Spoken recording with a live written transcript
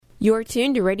You're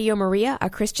tuned to Radio Maria, a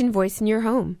Christian voice in your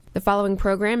home. The following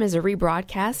program is a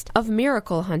rebroadcast of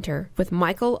Miracle Hunter with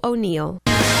Michael O'Neill.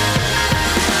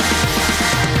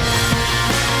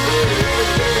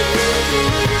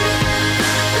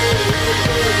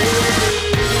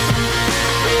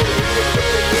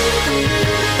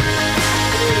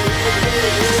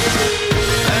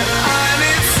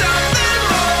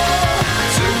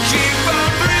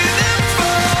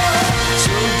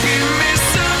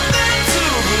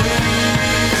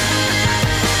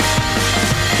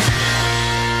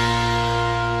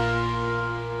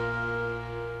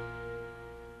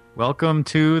 Welcome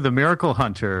to The Miracle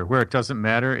Hunter, where it doesn't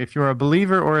matter if you're a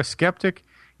believer or a skeptic,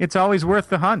 it's always worth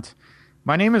the hunt.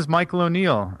 My name is Michael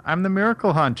O'Neill. I'm the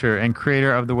Miracle Hunter and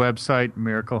creator of the website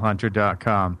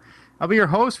miraclehunter.com. I'll be your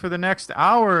host for the next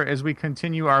hour as we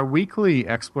continue our weekly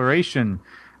exploration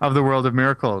of the world of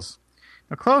miracles.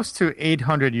 Now, close to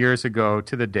 800 years ago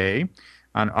to the day,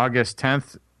 on August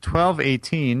 10th,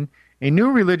 1218, a new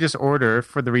religious order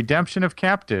for the redemption of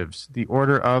captives, the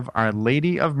Order of Our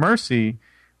Lady of Mercy,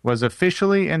 was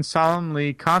officially and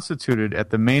solemnly constituted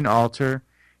at the main altar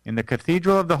in the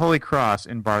Cathedral of the Holy Cross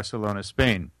in Barcelona,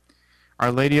 Spain.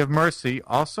 Our Lady of Mercy,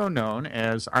 also known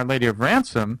as Our Lady of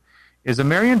Ransom, is a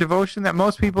Marian devotion that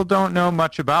most people don't know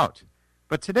much about.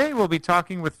 But today we'll be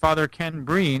talking with Father Ken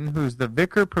Breen, who's the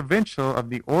Vicar Provincial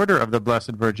of the Order of the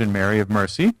Blessed Virgin Mary of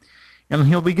Mercy, and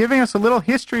he'll be giving us a little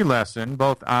history lesson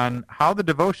both on how the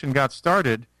devotion got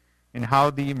started and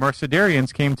how the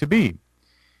Mercedarians came to be,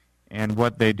 and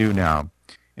what they do now.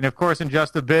 And of course, in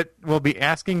just a bit, we'll be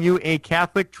asking you a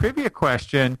Catholic trivia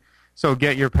question, so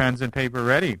get your pens and paper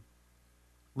ready.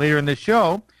 Later in the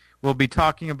show, we'll be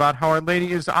talking about how Our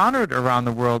Lady is honored around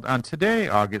the world on today,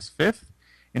 August 5th,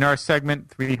 in our segment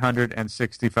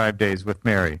 365 Days with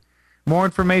Mary. More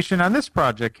information on this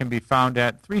project can be found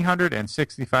at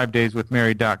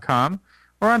 365dayswithmary.com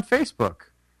or on Facebook,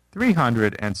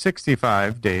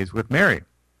 365 Days with Mary.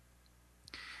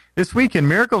 This week in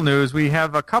Miracle News, we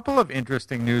have a couple of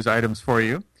interesting news items for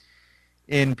you.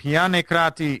 In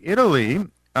Pianecrati, Italy,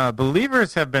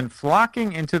 believers have been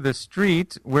flocking into the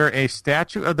street where a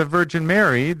statue of the Virgin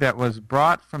Mary that was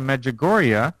brought from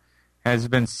Medjugorje has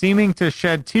been seeming to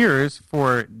shed tears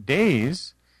for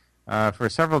days, for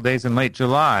several days in late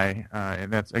July.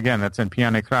 And that's in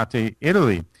Pianecrati,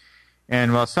 Italy.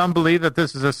 And while some believe that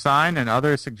this is a sign and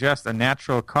others suggest a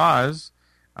natural cause,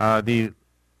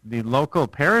 the local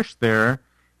parish there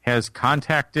has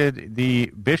contacted the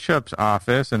bishop's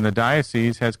office, and the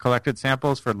diocese has collected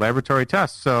samples for laboratory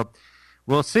tests. So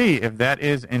we'll see if that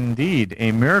is indeed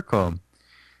a miracle.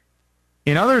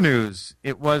 In other news,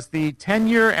 it was the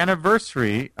 10-year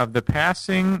anniversary of the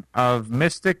passing of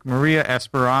Mystic Maria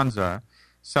Esperanza,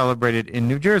 celebrated in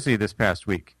New Jersey this past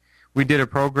week. We did a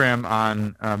program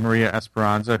on Maria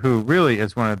Esperanza, who really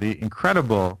is one of the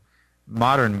incredible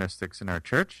modern mystics in our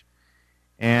church.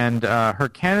 And her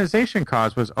canonization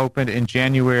cause was opened in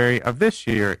January of this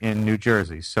year in New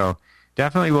Jersey. So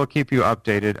definitely we'll keep you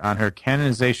updated on her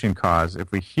canonization cause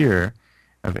if we hear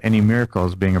of any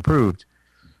miracles being approved.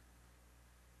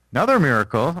 Another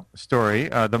miracle story,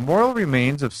 the moral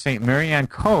remains of St. Marianne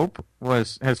Cope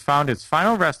has found its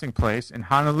final resting place in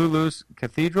Honolulu's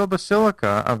Cathedral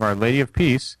Basilica of Our Lady of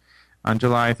Peace on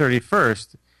July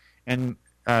 31st. And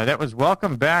that was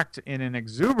welcomed back in an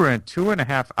exuberant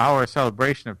 2.5-hour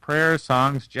celebration of prayers,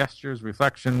 songs, gestures,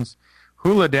 reflections,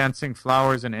 hula dancing,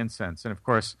 flowers, and incense. And of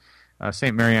course,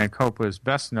 St. Marianne Cope was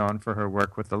best known for her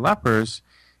work with the lepers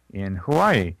in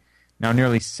Hawaii. Now,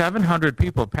 nearly 700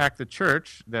 people packed the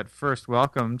church that first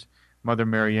welcomed Mother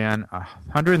Marianne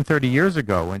 130 years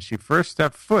ago when she first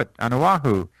stepped foot on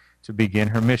Oahu to begin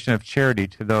her mission of charity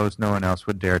to those no one else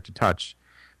would dare to touch.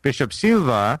 Bishop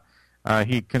Silva,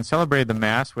 he celebrated the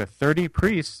Mass with 30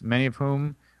 priests, many of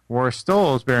whom wore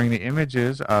stoles bearing the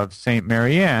images of St.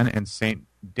 Marianne and St.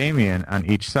 Damien on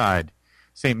each side.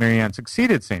 St. Marianne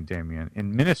succeeded St. Damien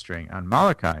in ministering on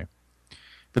Molokai.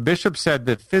 The bishop said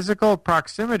that physical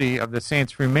proximity of the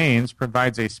saint's remains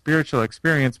provides a spiritual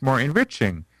experience more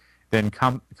enriching than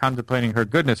contemplating her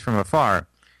goodness from afar.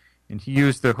 And he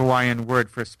used the Hawaiian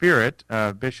word for spirit.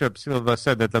 Bishop Silva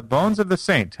said that the bones of the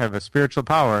saint have a spiritual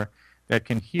power that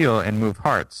can heal and move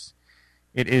hearts.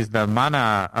 It is the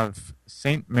mana of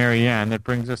St. Marianne that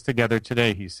brings us together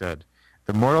today, he said.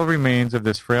 The mortal remains of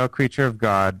this frail creature of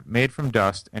God, made from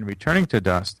dust and returning to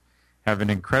dust, have an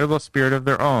incredible spirit of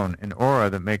their own, an aura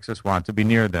that makes us want to be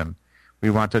near them.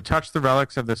 We want to touch the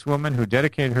relics of this woman who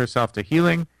dedicated herself to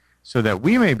healing so that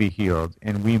we may be healed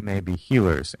and we may be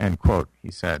healers, end quote, he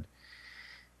said.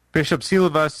 Bishop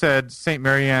Silva said St.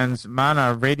 Marianne's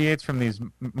mana radiates from these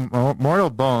mortal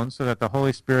bones so that the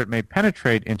Holy Spirit may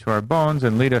penetrate into our bones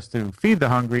and lead us to feed the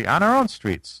hungry on our own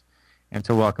streets and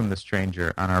to welcome the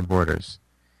stranger on our borders.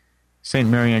 St.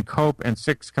 Marianne Cope and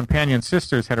 6 companion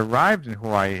sisters had arrived in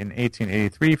Hawaii in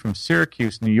 1883 from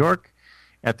Syracuse, New York,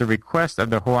 at the request of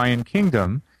the Hawaiian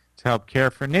Kingdom to help care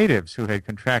for natives who had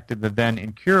contracted the then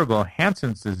incurable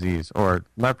Hansen's disease, or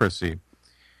leprosy.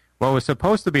 What was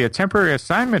supposed to be a temporary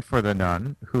assignment for the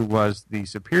nun, who was the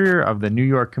superior of the New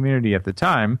York community at the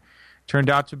time, turned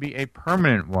out to be a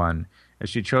permanent one, as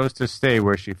she chose to stay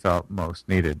where she felt most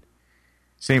needed.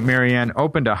 St. Marianne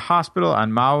opened a hospital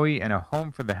on Maui and a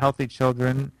home for the healthy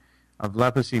children of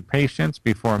leprosy patients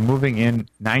before moving in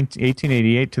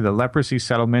 1888 to the leprosy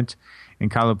settlement in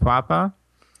Kalaupapa.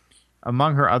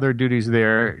 Among her other duties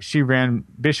there, she ran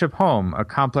Bishop Home, a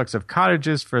complex of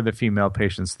cottages for the female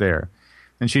patients there.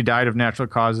 And she died of natural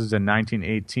causes in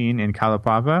 1918 in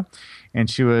Kalaupapa, and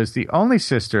she was the only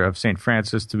sister of St.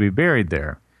 Francis to be buried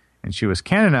there. And she was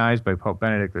canonized by Pope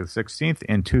Benedict XVI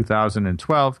in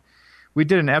 2012. We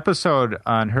did an episode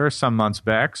on her some months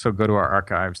back, so go to our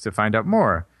archives to find out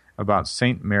more about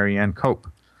St. Marianne Cope.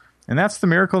 And that's the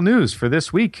Miracle News for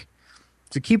this week.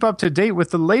 To keep up to date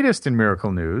with the latest in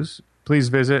Miracle News, please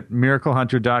visit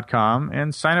miraclehunter.com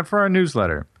and sign up for our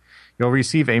newsletter. You'll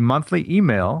receive a monthly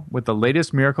email with the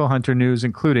latest Miracle Hunter news,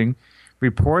 including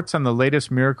reports on the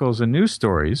latest miracles and news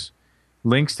stories,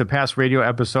 links to past radio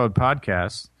episode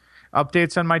podcasts,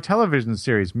 updates on my television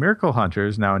series, Miracle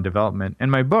Hunters, now in development,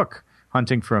 and my book,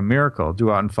 Hunting for a Miracle,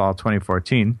 due out in fall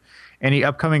 2014, any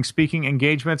upcoming speaking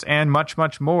engagements, and much,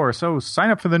 much more. So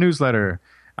sign up for the newsletter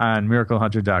on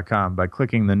miraclehunter.com by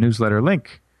clicking the newsletter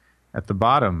link at the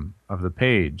bottom of the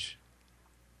page.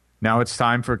 Now it's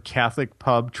time for Catholic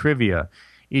Pub Trivia.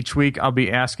 Each week I'll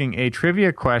be asking a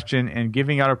trivia question and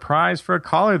giving out a prize for a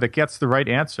caller that gets the right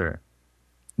answer.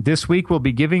 This week we'll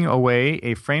be giving away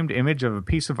a framed image of a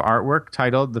piece of artwork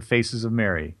titled The Faces of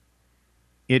Mary.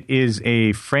 It is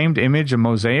a framed image, a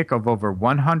mosaic of over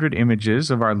 100 images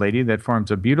of Our Lady that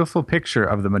forms a beautiful picture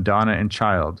of the Madonna and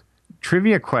Child.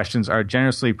 Trivia questions are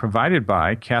generously provided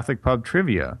by Catholic Pub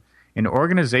Trivia, an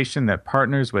organization that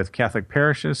partners with Catholic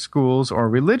parishes, schools, or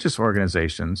religious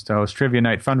organizations to host trivia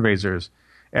night fundraisers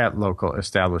at local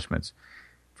establishments.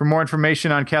 For more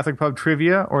information on Catholic Pub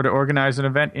Trivia or to organize an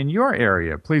event in your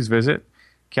area, please visit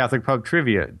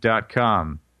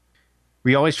CatholicPubTrivia.com.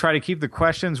 We always try to keep the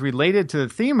questions related to the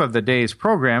theme of the day's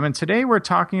program, and today we're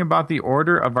talking about the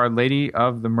Order of Our Lady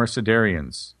of the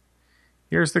Mercedarians.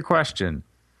 Here's the question.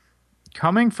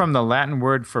 Coming from the Latin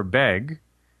word for beg,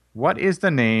 what is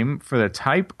the name for the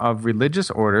type of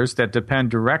religious orders that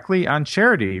depend directly on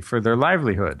charity for their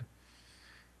livelihood?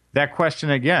 That question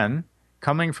again,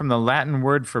 coming from the Latin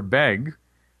word for beg,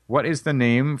 what is the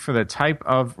name for the type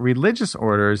of religious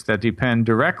orders that depend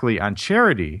directly on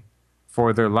charity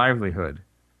for their livelihood?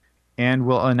 And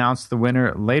we'll announce the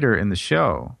winner later in the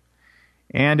show.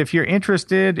 And if you're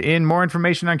interested in more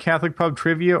information on Catholic Pub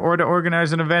Trivia or to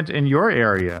organize an event in your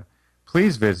area,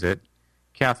 please visit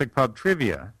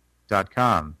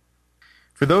CatholicPubTrivia.com.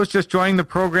 For those just joining the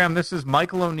program, this is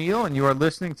Michael O'Neill, and you are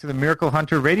listening to the Miracle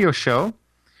Hunter radio show.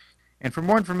 And for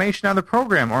more information on the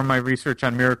program or my research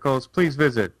on miracles, please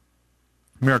visit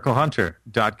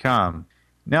miraclehunter.com.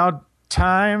 Now,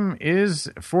 time is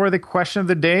for the question of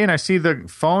the day, and I see the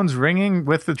phones ringing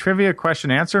with the trivia question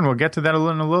answer, and we'll get to that in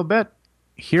a little bit.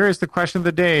 Here is the question of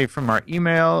the day from our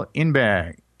email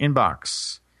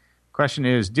inbox. Question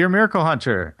is, Dear Miracle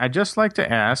Hunter, I'd just like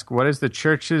to ask, what is the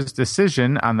Church's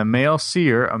decision on the male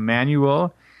seer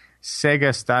Emmanuel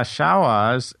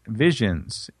Segastashawa's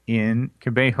visions in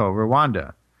Kibeho,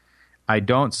 Rwanda? I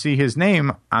don't see his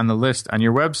name on the list on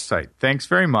your website. Thanks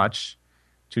very much.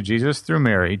 To Jesus through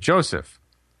Mary, Joseph.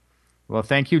 Well,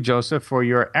 thank you, Joseph, for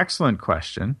your excellent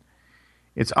question.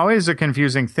 It's always a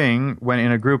confusing thing when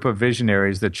in a group of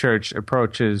visionaries the Church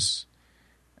approves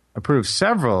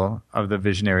several of the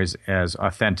visionaries as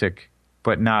authentic,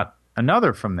 but not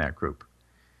another from that group.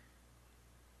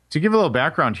 To give a little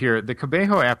background here, the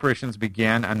Kibeho apparitions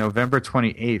began on November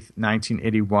 28,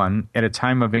 1981, at a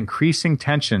time of increasing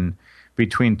tension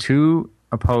between two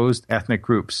opposed ethnic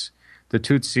groups, the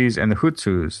Tutsis and the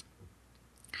Hutus.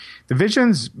 The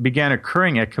visions began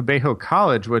occurring at Kibeho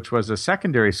College, which was a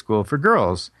secondary school for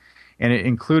girls, and it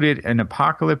included an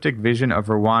apocalyptic vision of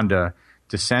Rwanda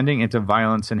descending into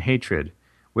violence and hatred,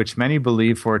 which many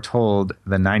believe foretold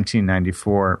the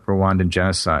 1994 Rwandan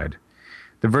genocide.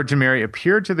 The Virgin Mary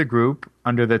appeared to the group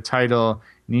under the title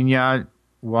Nyina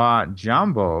wa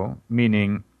Jambo,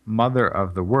 meaning Mother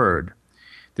of the Word.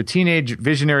 The teenage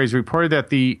visionaries reported that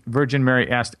the Virgin Mary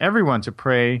asked everyone to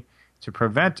pray to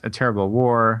prevent a terrible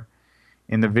war.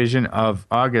 In the vision of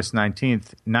August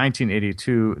 19th,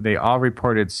 1982, they all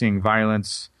reported seeing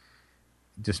violence,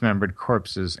 dismembered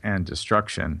corpses, and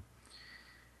destruction.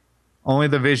 Only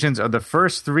the visions of the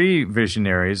first three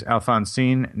visionaries,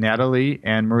 Alphonsine, Natalie,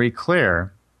 and Marie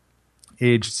Claire,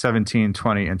 aged 17,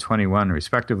 20, and 21,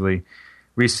 respectively,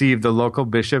 received the local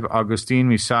bishop Augustin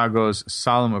Misago's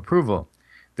solemn approval.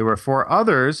 There were four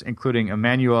others, including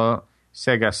Emmanuel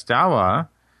Segastawa,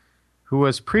 who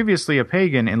was previously a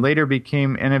pagan and later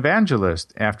became an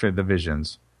evangelist after the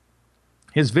visions.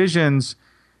 His visions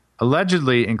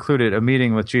allegedly included a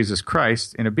meeting with Jesus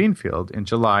Christ in a bean field in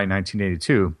July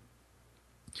 1982.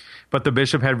 But the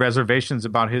bishop had reservations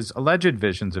about his alleged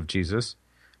visions of Jesus,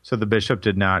 so the bishop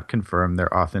did not confirm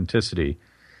their authenticity.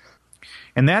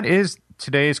 And that is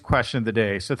today's question of the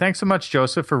day. So thanks so much,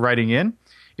 Joseph, for writing in.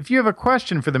 If you have a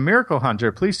question for the Miracle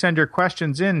Hunter, please send your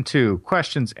questions in to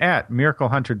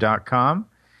questions@miraclehunter.com,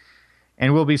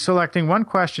 and we'll be selecting one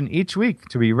question each week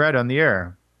to be read on the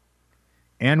air.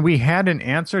 And we had an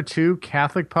answer to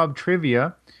Catholic Pub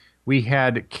Trivia. We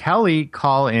had Kelly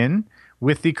call in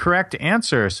with the correct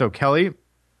answer. So, Kelly,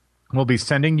 we'll be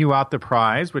sending you out the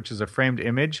prize, which is a framed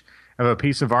image of a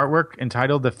piece of artwork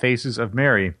entitled The Faces of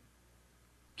Mary.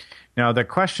 Now, the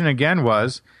question again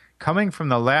was, coming from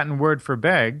the Latin word for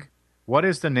beg, what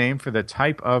is the name for the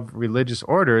type of religious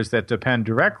orders that depend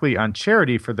directly on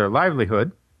charity for their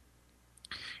livelihood?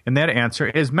 And that answer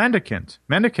is mendicant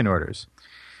orders.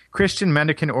 Christian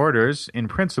mendicant orders, in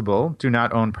principle, do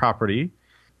not own property,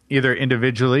 either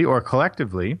individually or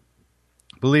collectively,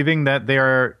 believing that they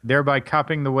are thereby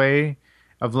copying the way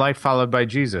of life followed by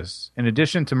Jesus. In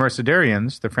addition to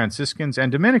Mercedarians, the Franciscans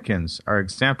and Dominicans are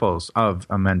examples of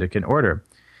a mendicant order.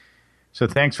 So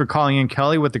thanks for calling in,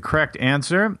 Kelly, with the correct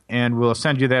answer, and we'll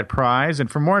send you that prize. And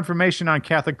for more information on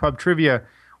Catholic Pub Trivia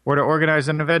or to organize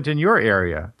an event in your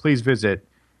area, please visit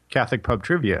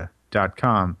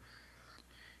CatholicPubTrivia.com.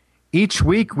 Each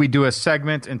week, we do a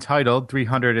segment entitled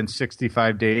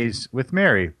 365 Days with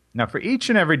Mary. Now, for each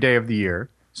and every day of the year,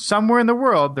 somewhere in the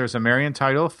world, there's a Marian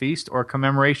title, feast, or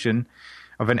commemoration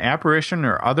of an apparition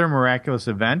or other miraculous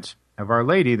event of Our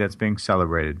Lady that's being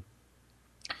celebrated.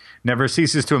 Never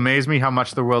ceases to amaze me how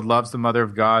much the world loves the Mother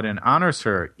of God and honors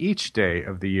her each day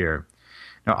of the year.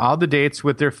 Now, all the dates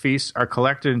with their feasts are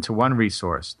collected into one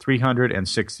resource,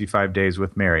 365 Days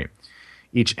with Mary.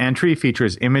 Each entry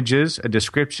features images, a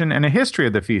description, and a history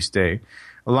of the feast day,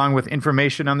 along with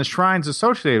information on the shrines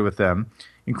associated with them,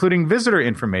 including visitor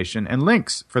information and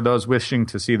links for those wishing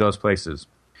to see those places.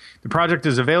 The project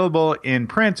is available in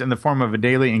print in the form of a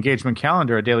daily engagement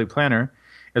calendar, a daily planner,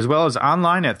 as well as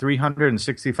online at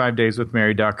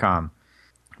 365dayswithmary.com.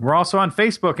 We're also on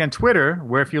Facebook and Twitter,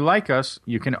 where if you like us,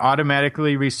 you can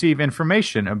automatically receive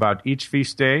information about each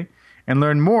feast day and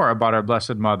learn more about our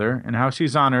Blessed Mother and how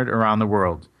she's honored around the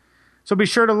world. So be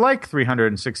sure to like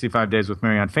 365 Days with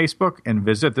Mary on Facebook and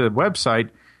visit the website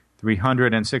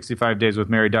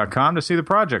 365dayswithmary.com to see the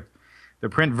project. The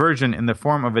print version in the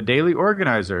form of a daily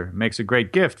organizer makes a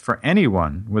great gift for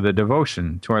anyone with a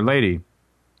devotion to Our Lady.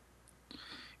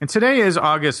 And today is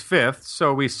August 5th,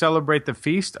 so we celebrate the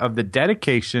feast of the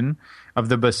dedication of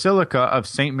the Basilica of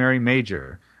St. Mary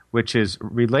Major, which is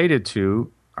related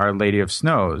to Our Lady of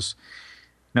Snows.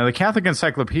 Now, the Catholic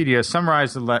Encyclopedia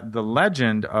summarized the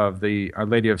legend of the Our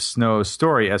Lady of Snows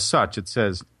story as such. It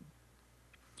says,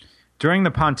 during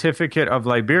the pontificate of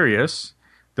Liberius,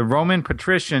 the Roman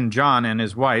patrician John and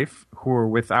his wife, who were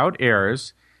without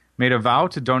heirs, made a vow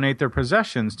to donate their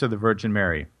possessions to the Virgin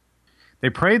Mary.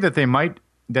 They prayed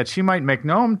that she might make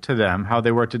known to them how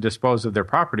they were to dispose of their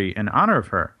property in honor of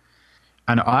her.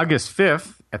 On August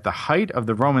 5th, at the height of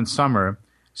the Roman summer,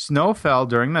 snow fell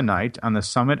during the night on the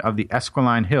summit of the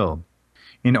Esquiline Hill.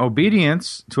 In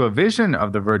obedience to a vision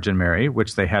of the Virgin Mary,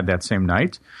 which they had that same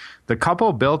night, the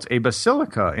couple built a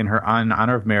basilica in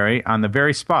honor of Mary on the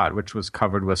very spot which was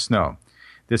covered with snow.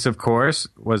 This, of course,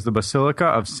 was the Basilica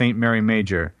of St. Mary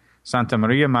Major, Santa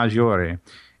Maria Maggiore,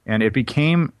 and it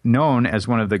became known as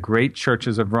one of the great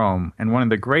churches of Rome and one of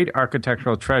the great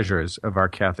architectural treasures of our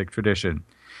Catholic tradition.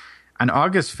 On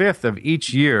August 5th of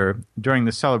each year, during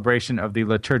the celebration of the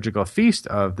liturgical feast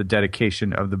of the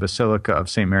dedication of the Basilica of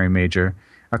St. Mary Major,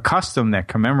 a custom that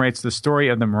commemorates the story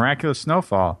of the miraculous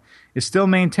snowfall is still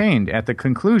maintained. At the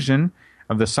conclusion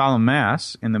of the solemn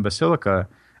Mass in the Basilica,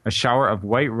 a shower of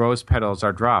white rose petals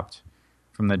are dropped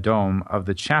from the dome of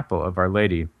the chapel of Our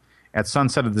Lady. At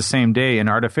sunset of the same day, an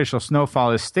artificial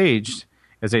snowfall is staged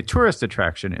as a tourist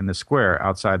attraction in the square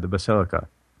outside the Basilica.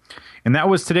 And that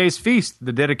was today's feast,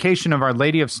 the dedication of Our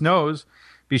Lady of Snows,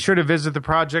 Be sure to visit the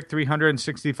project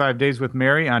 365 Days with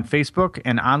Mary on Facebook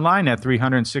and online at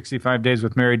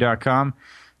 365dayswithmary.com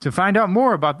to find out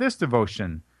more about this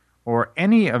devotion or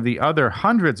any of the other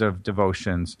hundreds of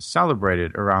devotions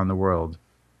celebrated around the world.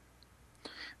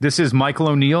 This is Michael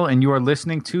O'Neill, and you are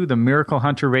listening to the Miracle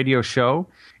Hunter Radio Show.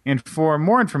 And for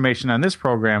more information on this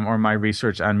program or my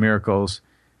research on miracles,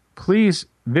 please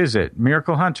visit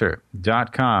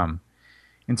miraclehunter.com.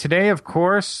 And today, of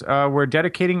course, we're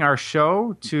dedicating our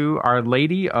show to Our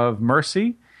Lady of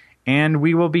Mercy, and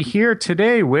we will be here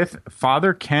today with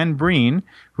Father Ken Breen,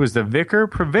 who is the Vicar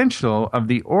Provincial of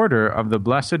the Order of the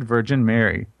Blessed Virgin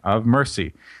Mary of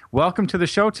Mercy. Welcome to the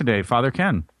show today, Father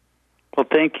Ken. Well,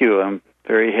 thank you. I'm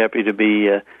very happy to be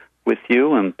with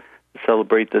you and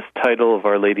celebrate this title of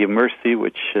Our Lady of Mercy,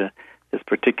 which is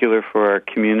particular for our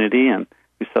community, and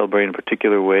we celebrate in a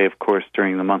particular way, of course,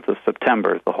 during the month of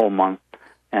September, the whole month.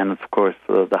 And, of course,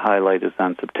 the highlight is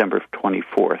on September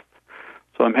 24th.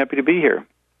 So I'm happy to be here.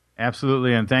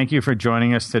 Absolutely, and thank you for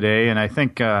joining us today. And I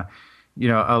think, a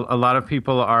lot of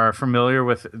people are familiar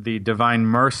with the Divine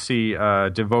Mercy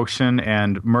devotion,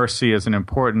 and mercy is an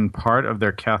important part of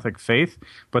their Catholic faith,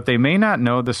 but they may not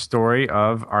know the story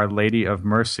of Our Lady of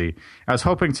Mercy. I was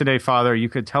hoping today, Father, you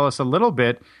could tell us a little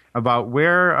bit about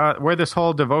where this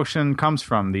whole devotion comes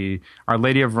from, the Our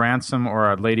Lady of Ransom or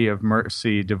Our Lady of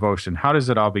Mercy devotion. How does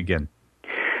it all begin?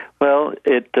 Well,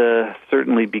 it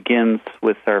certainly begins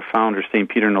with our founder, St.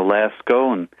 Peter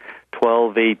Nolasco, in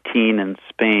 1218 in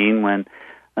Spain, when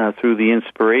through the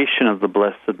inspiration of the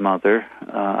Blessed Mother,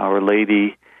 Our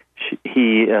Lady,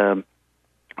 he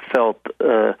felt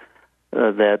that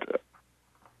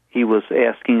he was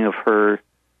asking of her.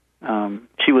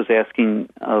 She was asking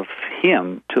of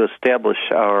him to establish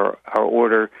our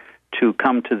order to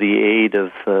come to the aid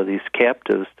of these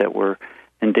captives that were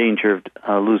in danger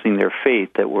of losing their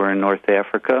faith, that were in North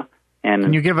Africa and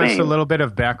Can you give Spain. us a little bit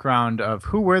of background of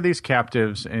who were these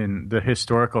captives in the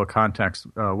historical context?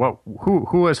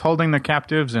 Who was holding the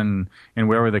captives, and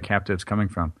where were the captives coming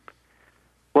from?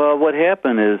 Well, what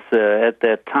happened is at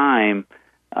that time,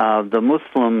 the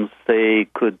Muslims, they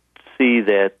could see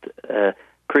that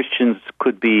Christians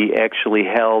could be actually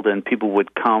held, and people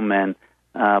would come and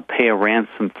pay a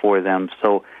ransom for them.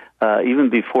 So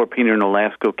even before Peter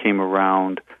Nolasco came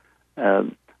around,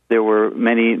 there were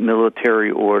many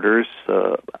military orders,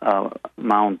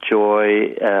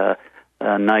 Mountjoy,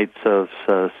 Knights of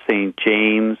St.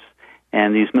 James,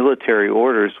 and these military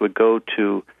orders would go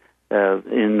to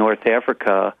in North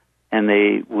Africa, and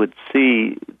they would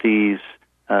see these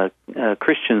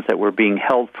Christians that were being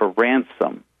held for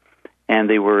ransom, and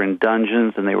they were in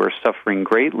dungeons, and they were suffering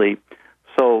greatly.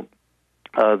 So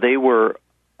they were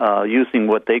using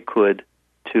what they could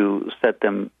to set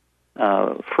them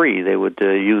free. They would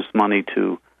use money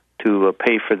to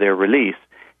pay for their release.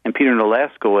 And Peter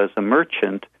Nolasco, as a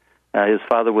merchant, his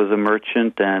father was a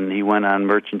merchant, and he went on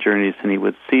merchant journeys, and he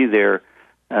would see their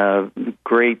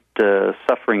great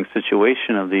suffering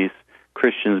situation of these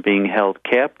Christians being held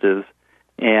captives,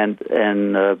 and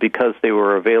because they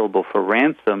were available for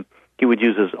ransom, he would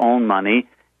use his own money,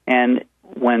 and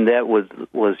when that was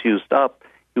used up,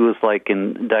 he was like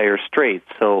in dire straits.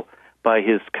 So by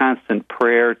his constant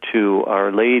prayer to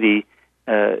Our Lady,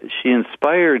 she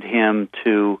inspired him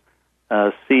to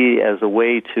see as a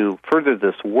way to further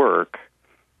this work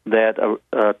that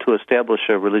to establish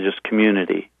a religious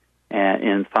community,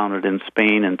 and founded in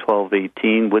Spain in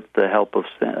 1218 with the help of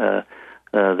the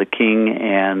king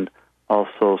and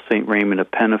also St. Raymond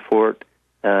of Pennafort,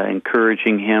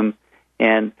 encouraging him.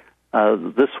 And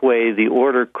this way the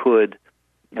order could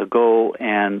go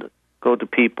to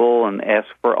people and ask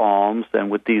for alms,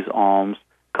 and with these alms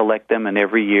collect them, and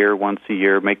every year, once a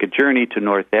year, make a journey to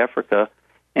North Africa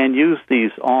and use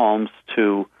these alms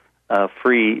to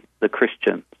free the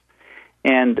Christians.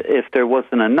 And if there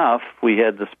wasn't enough, we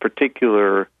had this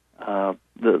particular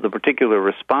the particular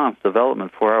response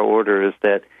development for our order is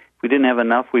that if we didn't have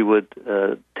enough, we would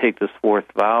take this fourth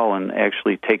vow and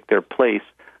actually take their place,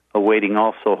 awaiting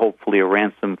also hopefully a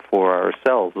ransom for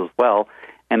ourselves as well.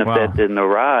 And if that didn't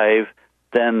arrive,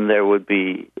 then there would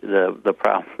be the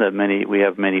problem that we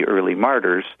have many early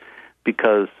martyrs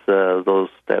because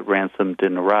that ransom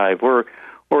didn't arrive, or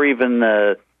even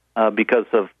because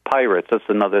of pirates. That's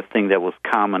another thing that was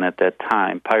common at that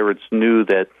time. Pirates knew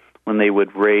that when they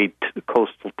would raid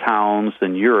coastal towns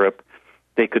in Europe,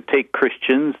 they could take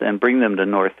Christians and bring them to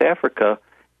North Africa,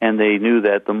 and they knew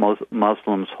that the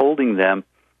Muslims holding them,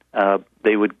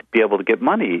 they would be able to get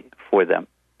money for them.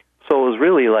 So it was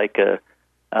really like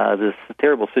this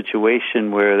terrible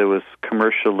situation where there was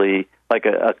commercially, like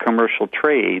a commercial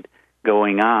trade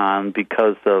going on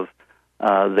because of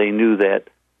they knew that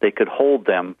they could hold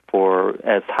them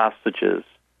as hostages.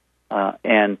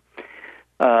 And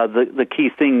the key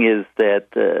thing is that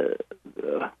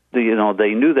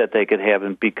they knew that they could have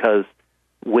him because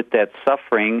with that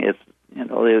suffering,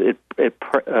 it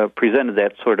presented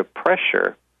that sort of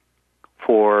pressure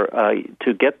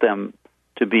to get them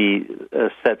to be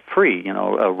set free,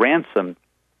 a ransom.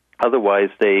 Otherwise,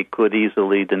 they could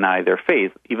easily deny their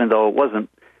faith, even though it wasn't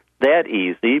that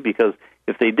easy, because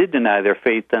if they did deny their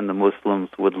faith, then the Muslims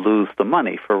would lose the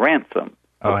money for ransom.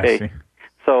 Okay? I see.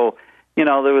 So,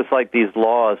 there was like these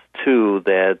laws, too,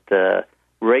 that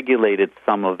regulated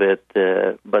some of it,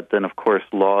 but then, of course,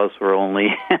 laws were only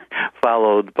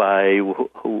followed by,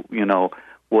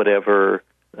 whatever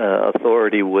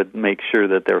authority would make sure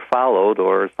that they're followed,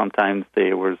 or sometimes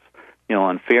there was,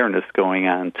 unfairness going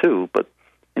on, too. But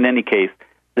in any case,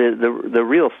 the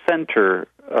real center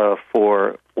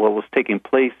for what was taking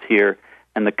place here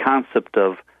and the concept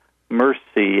of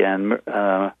mercy and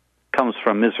comes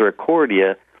from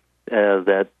misericordia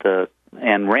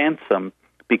and ransom,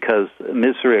 because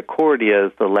misericordia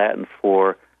is the Latin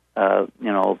for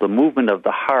the movement of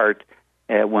the heart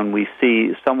when we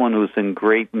see someone who's in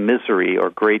great misery or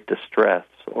great distress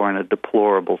or in a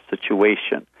deplorable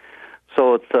situation.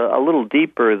 So it's a little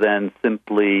deeper than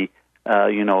simply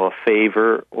a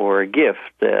favor or a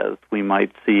gift, as we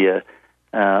might see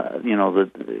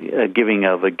the giving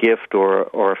of a gift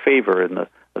or a favor in a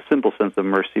simple sense of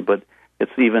mercy, but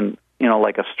it's even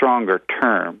like a stronger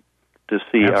term to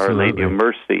see Absolutely. Our Lady of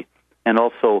Mercy. And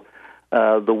also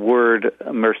the word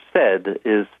merced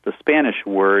is the Spanish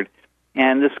word,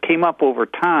 and this came up over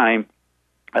time.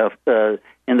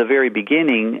 In the very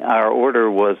beginning, our order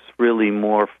was really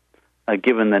more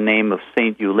given the name of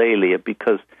Saint Eulalia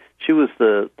because she was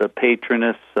the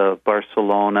patroness of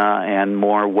Barcelona and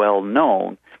more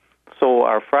well-known. So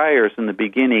our friars in the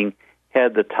beginning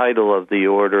had the title of the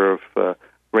Order of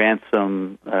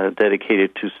Ransom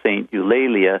dedicated to Saint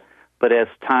Eulalia, but as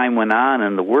time went on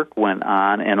and the work went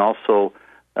on, and also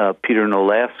Peter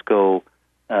Nolasco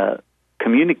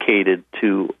communicated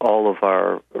to all of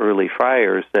our early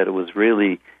friars that it was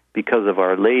really because of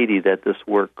Our Lady that this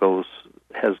work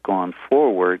has gone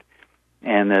forward,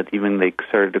 and that even they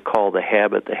started to call the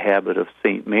habit of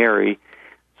St. Mary.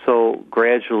 So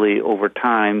gradually over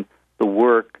time, the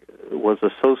work was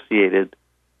associated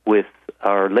with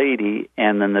Our Lady,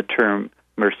 and then the term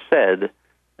merced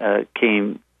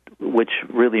came, which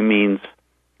really means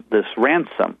this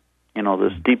ransom,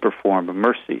 this deeper form of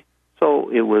mercy. So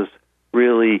it was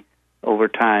really, over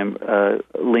time,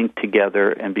 linked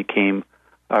together and became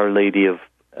Our Lady of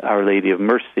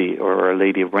Mercy or Our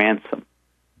Lady of Ransom.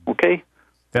 Okay?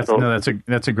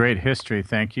 That's a great history.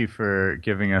 Thank you for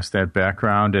giving us that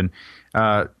background. And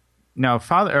now,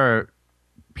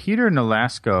 Peter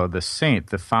Nolasco, the saint,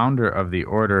 the founder of the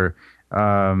order,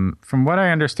 from what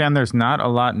I understand, there's not a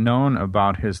lot known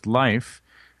about his life.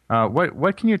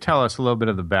 What can you tell us a little bit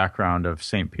of the background of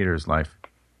St. Peter's life?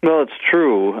 Well, it's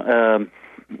true.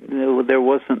 There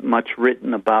wasn't much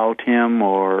written about him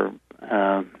or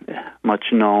much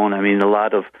known. I mean, a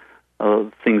lot of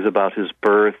things about his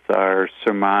birth are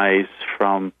surmised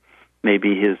from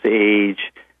maybe his age,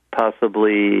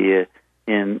 possibly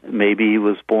maybe he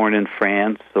was born in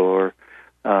France or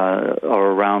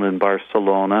around in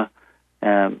Barcelona.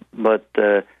 But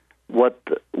what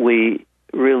we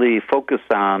really focus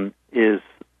on is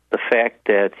the fact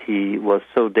that he was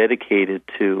so dedicated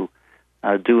to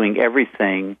doing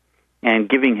everything and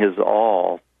giving his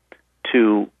all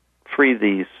to free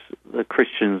the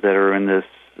Christians that are in this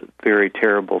very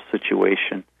terrible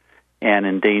situation and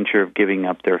in danger of giving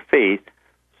up their faith.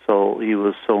 So he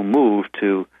was so moved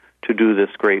to do this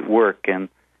great work, and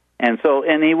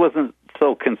he wasn't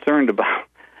so concerned about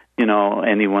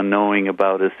anyone knowing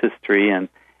about his history,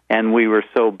 and we were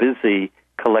so busy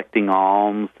collecting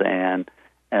alms and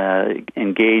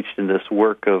engaged in this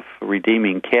work of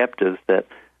redeeming captives that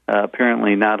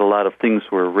apparently not a lot of things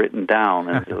were written down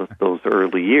in those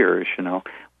early years.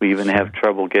 We even have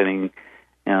trouble getting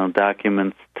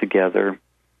documents together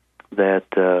that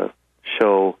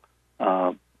show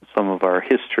some of our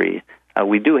history.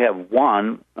 We do have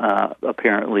one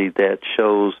apparently that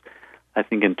shows, I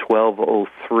think, in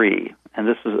 1203, and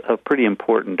this is a pretty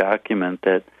important document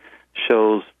that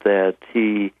shows that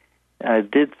he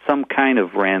did some kind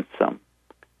of ransom.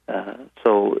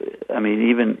 So, I mean,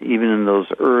 even in those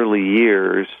early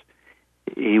years,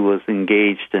 he was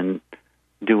engaged in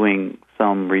doing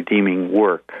some redeeming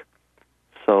work.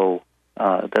 So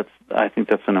I think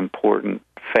that's an important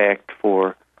fact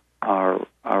for our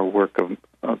work of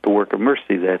the work of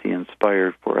mercy that he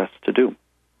inspired for us to do.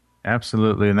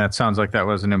 Absolutely, and that sounds like that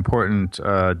was an important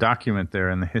document there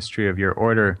in the history of your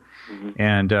order. Mm-hmm.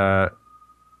 And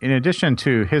in addition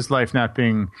to his life not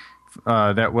being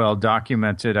that well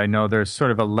documented, I know there's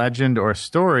sort of a legend or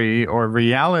story or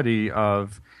reality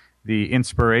of the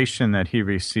inspiration that he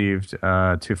received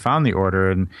to found the order,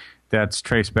 and that's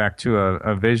traced back to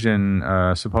a vision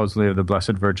supposedly of the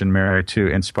Blessed Virgin Mary to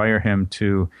inspire him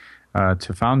to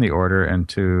found the order and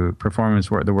to perform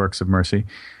the works of mercy.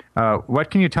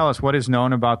 What can you tell us? What is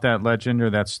known about that legend or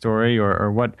that story,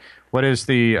 or what is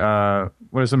the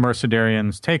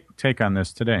Mercedarians' take on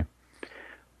this today?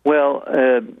 Well,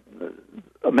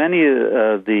 many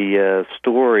of the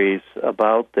stories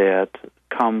about that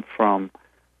come from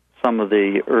some of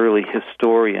the early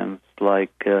historians,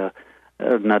 like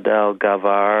Nadal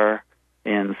Gavar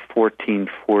in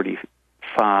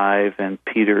 1445 and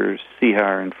Peter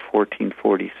Sihar in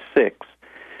 1446,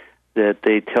 that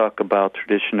they talk about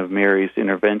tradition of Mary's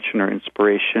intervention or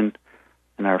inspiration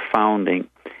in our founding.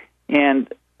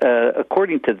 And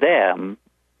according to them,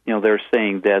 they're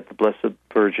saying that the Blessed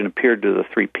Virgin appeared to the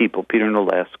three people, Peter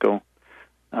Nolasco,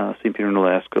 St. Peter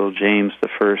Nolasco, James the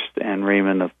First, and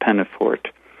Raymond of Pennafort.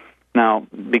 Now,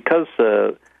 because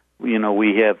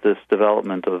we have this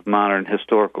development of modern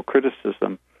historical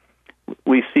criticism,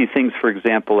 we see things, for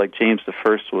example, like James the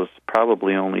First was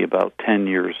probably only about 10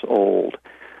 years old.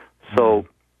 So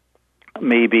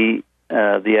maybe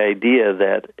the idea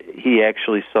that he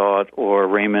actually saw it, or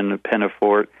Raymond of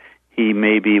Pennafort, he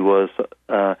maybe was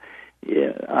a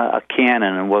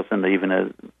canon and wasn't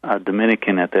even a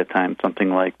Dominican at that time, something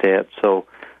like that. So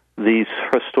these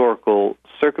historical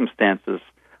circumstances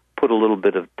put a little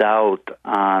bit of doubt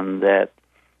on that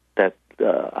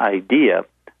idea.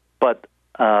 But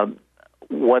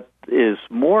what is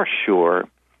more sure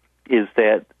is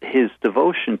that his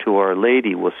devotion to Our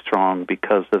Lady was strong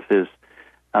because of his.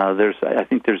 I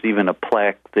think there's even a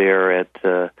plaque there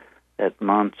at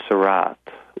Montserrat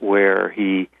where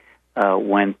he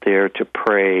went there to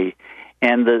pray,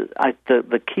 and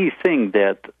the key thing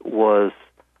that was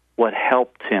what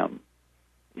helped him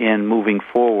in moving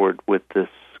forward with this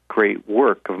great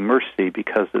work of mercy,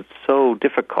 because it's so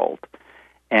difficult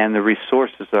and the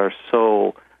resources are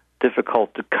so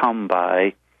difficult to come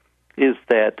by, is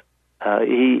that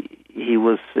he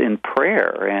was in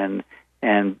prayer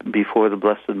and before the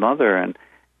Blessed Mother and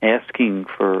asking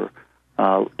for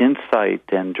insight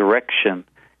and direction.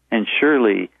 And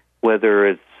surely, whether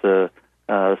it's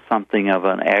something of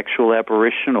an actual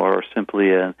apparition or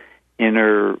simply an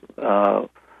inner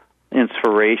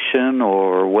inspiration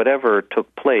or whatever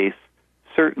took place,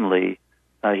 certainly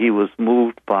he was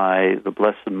moved by the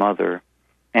Blessed Mother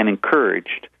and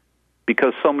encouraged,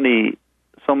 because so many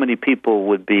people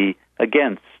would be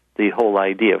against the whole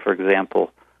idea. For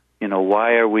example,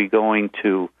 why are we going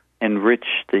to enrich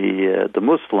the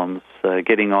Muslims,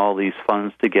 getting all these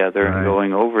funds together and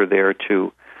going over there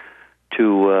to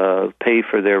pay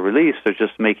for their release? They're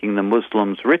just making the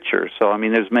Muslims richer. So,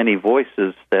 there's many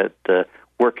voices that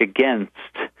work against,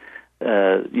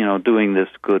 doing this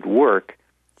good work.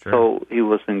 Sure. So he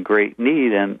was in great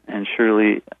need, and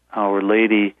surely Our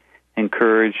Lady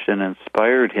encouraged and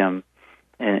inspired him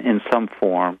in some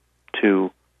form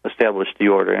to establish the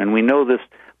order. And we know this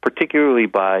particularly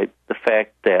by the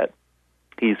fact that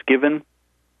he's given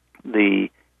the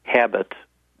habit,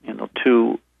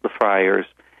 to the friars,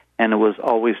 and it was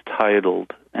always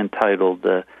entitled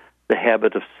the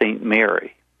habit of Saint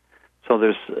Mary. So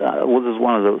this is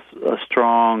one of those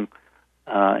strong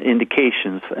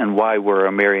indications and why we're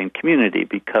a Marian community,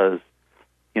 because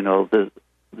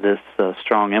this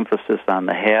strong emphasis on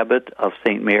the habit of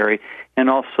Saint Mary, and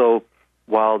also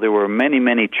while there were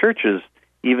many churches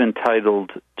even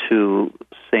titled to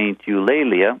Saint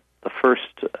Eulalia, the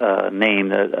first name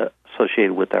that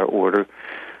associated with our order,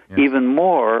 yes. Even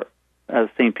more,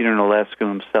 Saint Peter Nolasco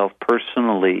himself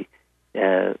personally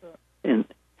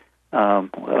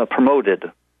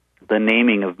promoted the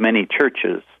naming of many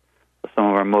churches, some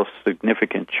of our most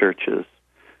significant churches,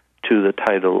 to the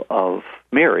title of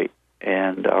Mary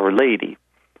and Our Lady.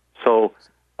 So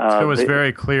it was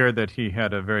very clear that he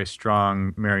had a very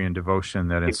strong Marian devotion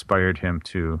that inspired him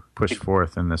to push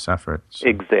forth in this effort. So.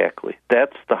 Exactly.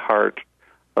 That's the heart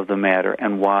of the matter,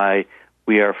 and why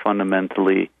we are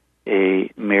fundamentally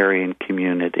a Marian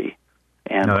community.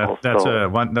 And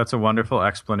that's a wonderful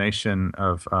explanation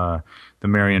of the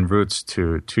Marian roots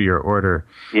to your order.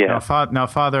 Yeah. Now,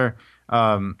 Father,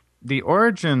 the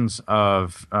origins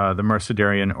of the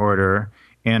Mercedarian order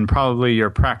and probably your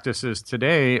practices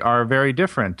today are very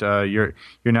different. You're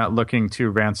not looking to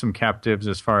ransom captives,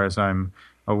 as far as I'm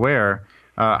aware.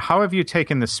 How have you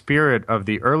taken the spirit of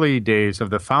the early days of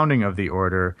the founding of the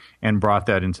order and brought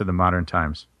that into the modern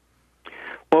times?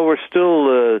 Well, we're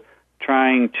still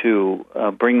trying to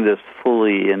bring this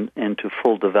fully into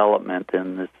full development.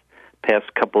 In this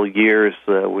past couple of years,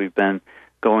 we've been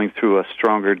going through a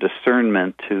stronger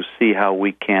discernment to see how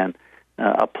we can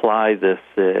apply this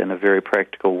in a very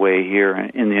practical way here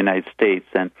in the United States.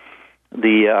 And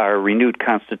our renewed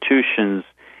constitutions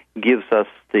gives us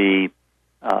a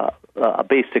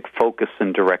basic focus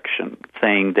and direction,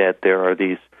 saying that there are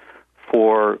these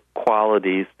 4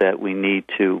 qualities that we need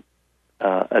to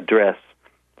address,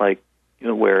 like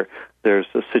where there's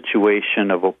a situation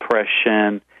of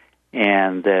oppression,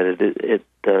 and that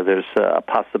there's a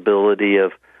possibility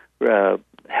of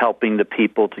helping the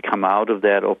people to come out of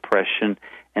that oppression,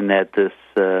 and that this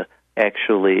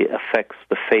actually affects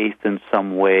the faith in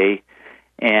some way.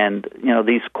 And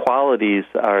these qualities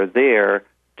are there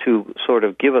to sort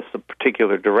of give us a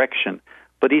particular direction,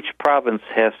 but each province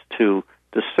has to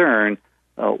discern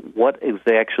what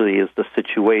exactly is the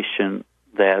situation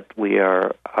that we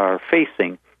are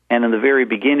facing. And in the very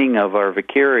beginning of our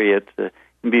vicariate,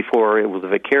 before it was a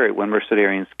vicariate, when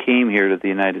Mercedarians came here to the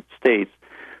United States,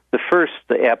 the first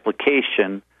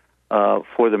application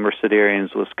for the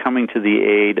Mercedarians was coming to the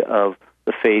aid of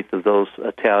the faith of those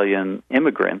Italian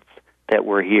immigrants that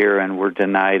were here and were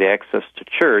denied access to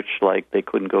church, like they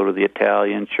couldn't go to the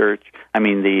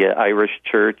the Irish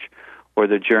church, or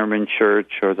the German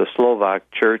church, or the Slovak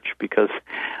church, because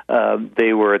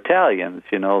they were Italians,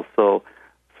 So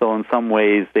in some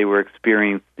ways,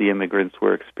 the immigrants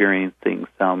were experiencing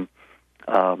some,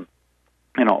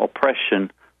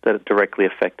 oppression that directly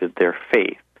affected their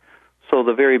faith. So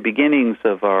the very beginnings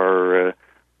of our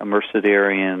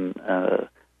Mercedarian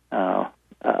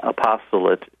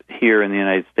apostolate here in the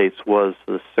United States was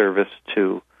the service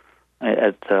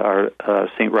at our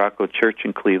St. Rocco Church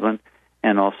in Cleveland,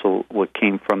 and also what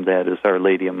came from that is Our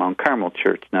Lady of Mount Carmel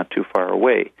Church, not too far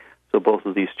away. So both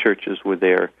of these churches were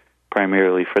there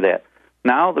primarily for that.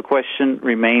 Now the question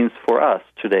remains for us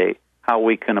today, how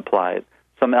we can apply it.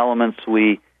 Some elements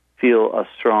we feel a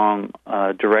strong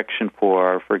direction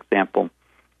for example,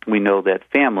 we know that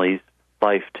family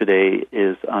life today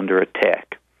is under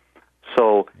attack.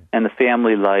 So, and the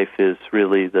family life is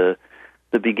really the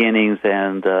beginnings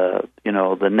and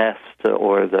the nest,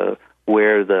 or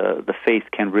where the faith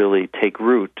can really take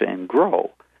root and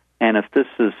grow. And if this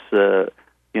is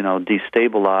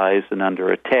destabilized and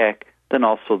under attack, then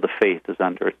also the faith is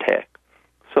under attack.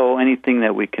 So anything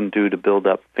that we can do to build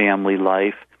up family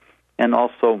life, and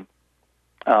also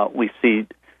we see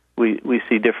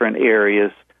different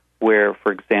areas where,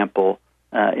 for example,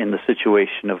 in the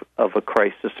situation of a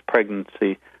crisis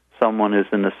pregnancy, someone is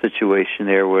in a situation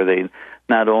there where they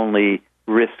not only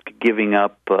risk giving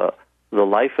up the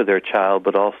life of their child,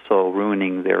 but also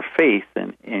ruining their faith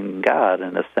in God,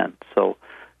 in a sense. So,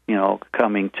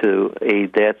 coming to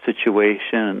aid that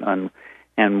situation,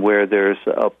 and where there's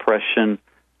oppression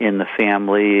in the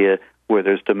family, where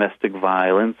there's domestic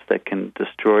violence that can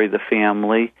destroy the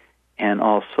family and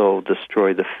also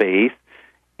destroy the faith.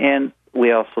 And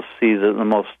we also see that the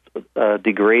most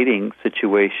degrading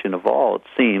situation of all, it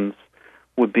seems,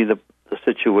 would be the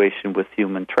situation with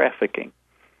human trafficking.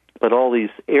 But all these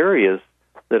areas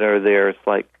that are there, it's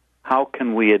like, how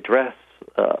can we address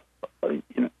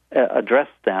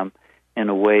them in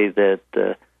a way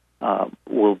that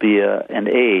will be an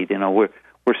aid?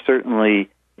 We're certainly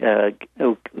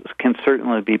can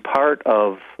certainly be part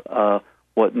of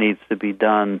what needs to be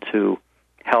done to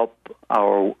help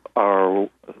our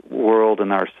world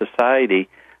and our society.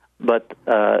 But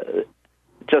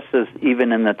just as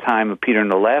even in the time of Peter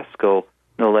Nolasco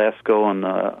and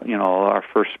our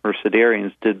first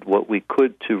Mercedarians did what we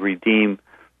could to redeem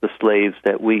the slaves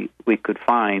that we could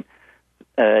find,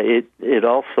 it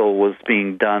also was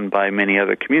being done by many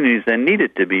other communities and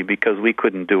needed to be, because we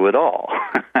couldn't do it all.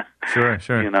 Sure.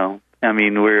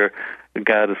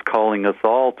 God is calling us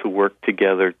all to work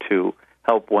together to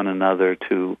help one another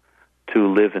to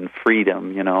live in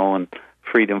freedom, and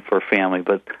freedom for family.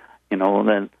 But and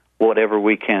then whatever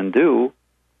we can do,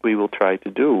 we will try to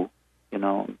do,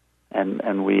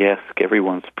 and we ask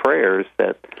everyone's prayers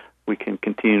that we can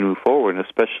continue to move forward, and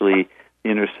especially the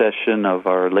intercession of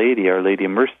Our Lady of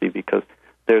Mercy, because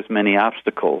there's many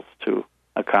obstacles to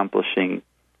accomplishing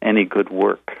any good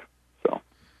work. So,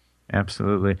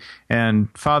 absolutely. And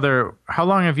Father, how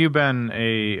long have you been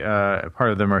a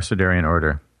part of the Mercedarian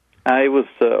order? I was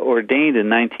ordained in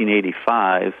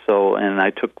 1985. And I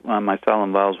took my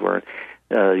solemn vows were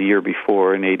a year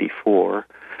before, in '84.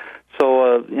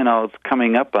 so it's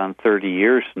coming up on 30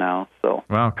 years now. So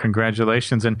well,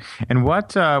 congratulations! And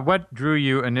what drew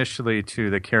you initially to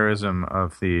the charism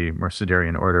of the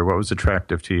Mercedarian order? What was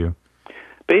attractive to you?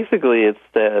 Basically, it's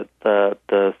that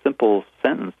the simple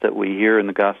sentence that we hear in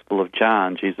the Gospel of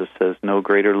John. Jesus says, "No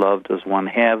greater love does one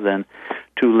have than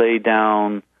to lay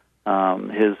down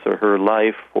his or her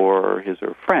life for his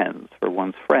or friends, for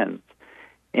one's friends."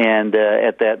 And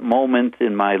at that moment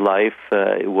in my life,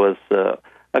 it was a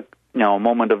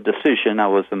moment of decision. I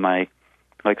was in my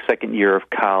second year of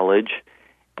college,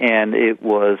 and it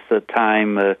was a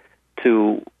time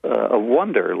to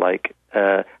wonder.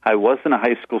 I was in a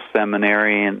high school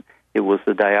seminary, and it was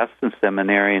a diocesan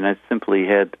seminary, and I simply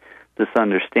had this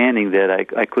understanding that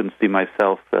I couldn't see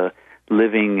myself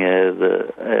living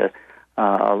the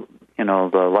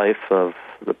life of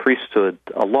the priesthood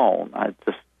alone. I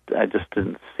just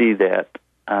didn't see that.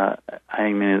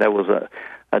 That was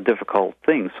a difficult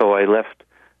thing. So I left,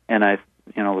 and I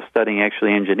was studying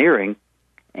actually engineering,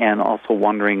 and also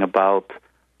wondering about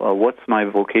what's my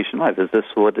vocation in life? Is this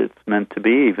what it's meant to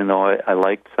be? Even though I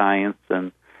liked science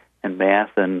and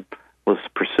math and was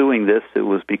pursuing this, it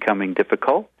was becoming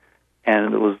difficult,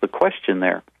 and it was the question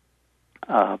there: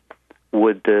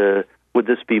 would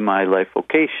this be my life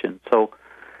vocation? So,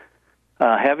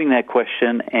 having that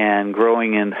question and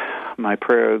growing in my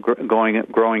prayer,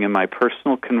 growing in my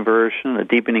personal conversion, a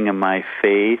deepening of my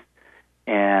faith,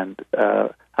 and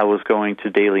I was going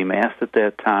to daily mass at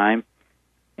that time.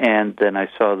 And then I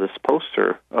saw this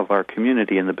poster of our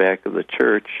community in the back of the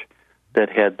church that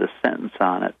had this sentence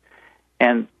on it.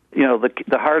 And,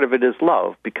 the heart of it is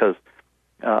love because,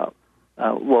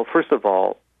 first of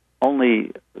all,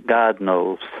 only God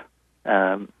knows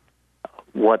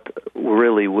what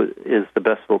really is the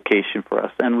best vocation for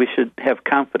us. And we should have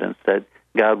confidence that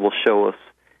God will show us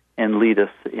and lead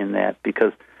us in that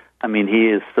because, He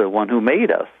is the one who made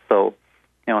us. So,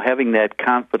 having that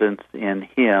confidence in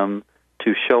Him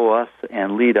to show us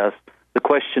and lead us. The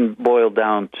question boiled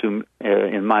down to,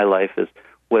 in my life, is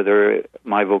whether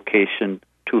my vocation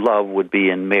to love would be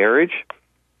in marriage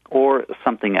or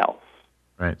something else.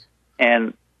 Right.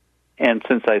 And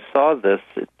since I saw this,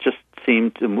 it just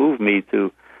seemed to move me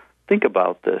to think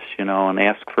about this, and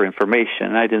ask for information.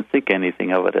 And I didn't think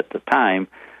anything of it at the time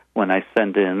when I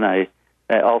sent in. I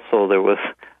also, there was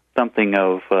something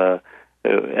of...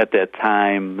 at that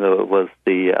time, was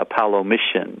the Apollo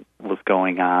mission was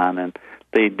going on, and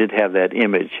they did have that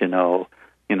image, of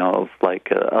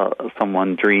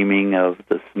someone dreaming of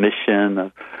this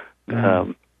mission,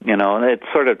 and it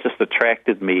sort of just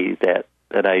attracted me, that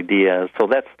idea. So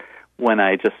that's when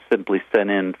I just simply sent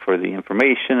in for the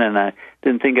information, and I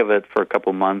didn't think of it for a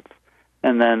couple months.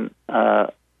 And then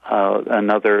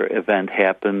another event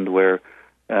happened where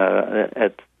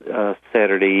at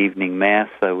Saturday evening Mass,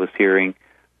 I was hearing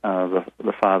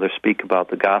the Father speak about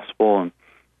the gospel,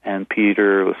 and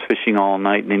Peter was fishing all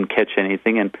night and didn't catch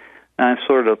anything, and I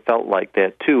sort of felt like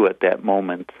that too at that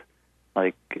moment,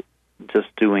 like just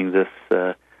doing this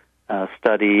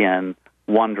study and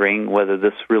wondering whether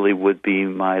this really would be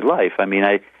my life.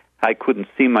 I couldn't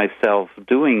see myself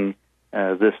doing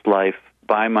this life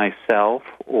by myself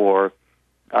or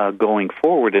going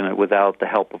forward in it without the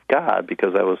help of God,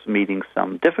 because I was meeting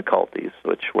some difficulties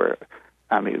which were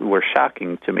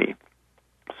shocking to me.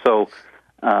 So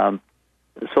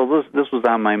this was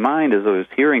on my mind as I was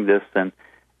hearing this, and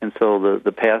so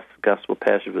the gospel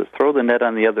passage was throw the net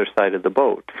on the other side of the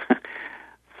boat.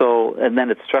 So, and then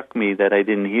it struck me that I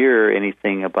didn't hear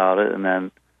anything about it, and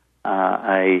then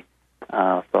I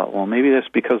thought, well, maybe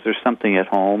that's because there's something at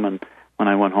home, and when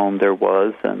I went home there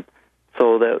was, and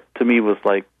so that to me was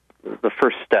like the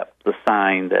first step, the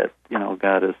sign that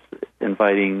God is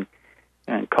inviting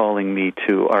and calling me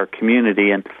to our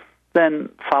community. And then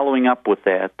following up with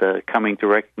that, coming to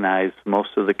recognize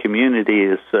most of the community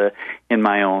is in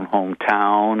my own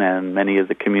hometown, and many of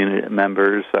the community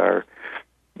members are,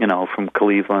 from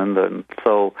Cleveland. And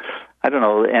so, I don't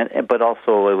know, but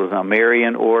also it was a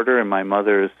Marian order, and my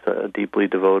mother is deeply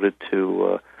devoted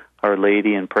to Our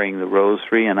Lady and praying the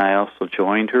Rosary, and I also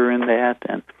joined her in that.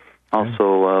 And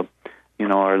also,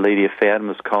 Our Lady of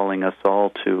Fatima is calling us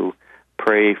all to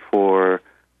pray for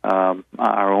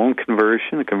our own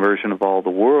conversion, the conversion of all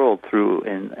the world through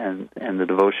and the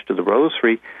devotion to the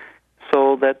Rosary.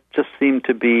 So that just seemed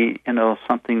to be,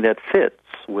 something that fits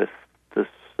with this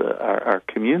our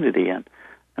community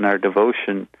and our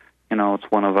devotion. It's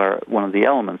one of the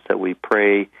elements that we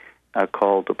pray,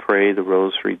 called to pray the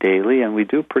Rosary daily, and we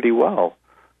do pretty well,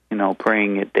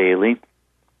 praying it daily,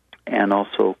 and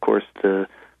also, of course, the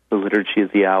Liturgy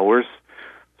of the Hours.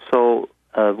 So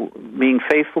being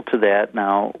faithful to that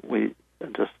now, we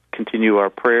just continue our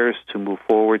prayers to move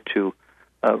forward to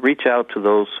reach out to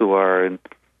those who are in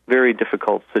very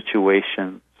difficult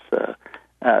situations.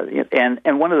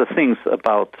 And one of the things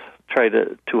about try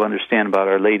to understand about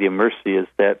Our Lady of Mercy is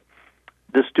that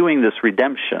doing this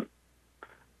redemption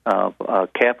of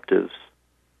captives,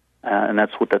 and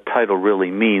that's what the title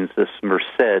really means, this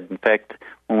merced. In fact,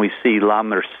 when we see La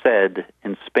Merced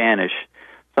in Spanish,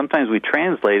 sometimes we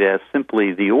translate it as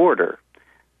simply the order,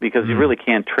 because you really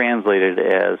can't translate it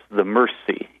as the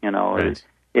mercy. Right.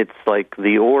 It's like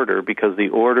the order, because the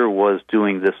order was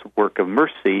doing this work of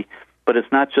mercy, but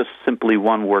it's not just simply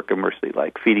one work of mercy,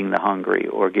 like feeding the hungry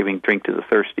or giving drink to the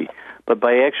thirsty. But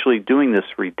by actually doing this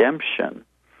redemption,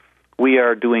 we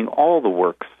are doing all the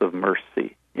works of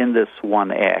mercy in this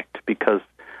one act, because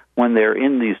when they're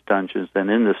in these dungeons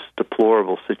and in this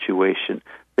deplorable situation,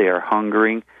 they are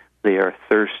hungering, they are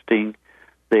thirsting,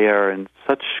 they are in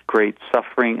such great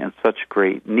suffering and such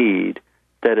great need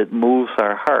that it moves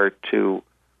our heart to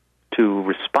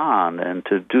respond and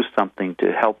to do something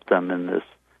to help them in this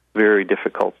very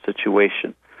difficult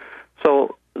situation.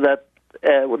 So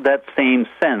that same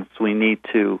sense we need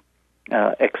to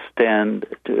extend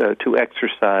to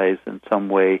exercise in some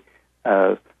way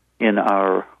in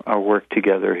our work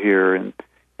together here in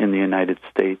the United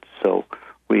States. So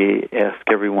we ask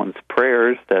everyone's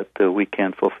prayers that we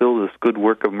can fulfill this good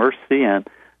work of mercy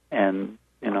and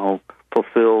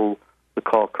fulfill the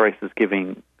call Christ is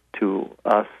giving to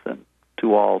us and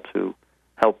to all to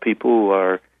help people who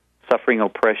are suffering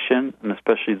oppression, and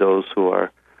especially those who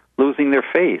are losing their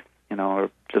faith, or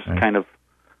just kind of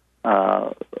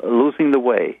losing the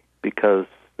way because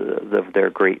of their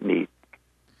great need.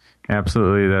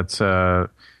 Absolutely. That's a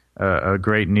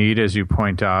great need, as you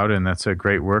point out, and that's a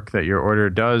great work that your order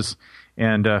does.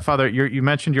 And, Father, you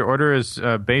mentioned your order is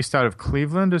based out of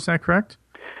Cleveland, is that correct?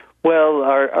 Well,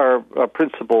 our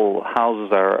principal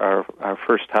houses, our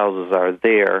first houses are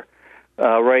there.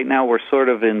 Right now we're sort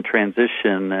of in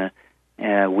transition.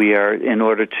 We are, in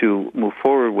order to move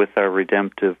forward with our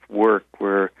redemptive work,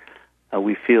 where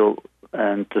we feel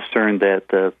and discern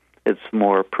that it's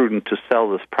more prudent to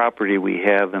sell this property we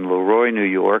have in Leroy, New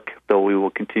York, though we will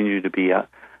continue to be at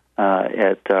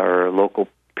our local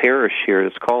parish here.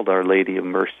 It's called Our Lady of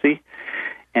Mercy,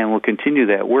 and we'll continue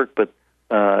that work. But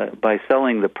by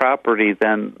selling the property,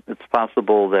 then it's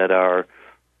possible that our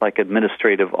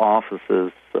administrative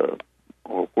offices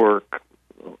or work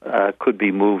could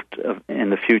be moved in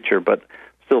the future, but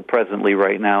still presently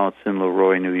right now it's in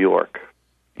Leroy, New York.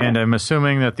 And I'm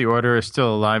assuming that the order is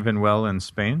still alive and well in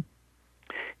Spain?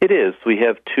 It is. We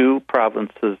have two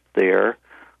provinces there.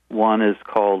 One is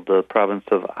called the province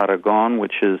of Aragon,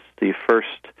 which is the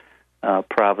first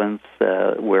province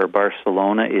where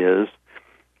Barcelona is.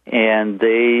 And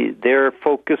their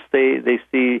focus, they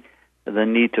see the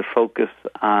need to focus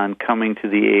on coming to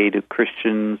the aid of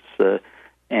Christians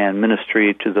and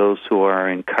ministry to those who are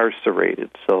incarcerated.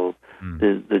 So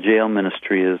the jail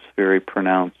ministry is very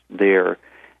pronounced there.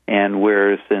 And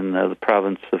whereas in the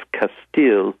province of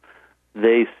Castile,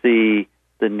 they see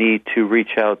the need to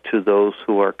reach out to those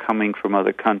who are coming from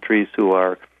other countries who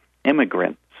are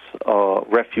immigrants,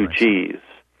 refugees.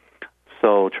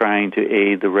 So trying to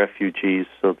aid the refugees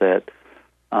so that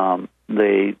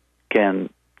they can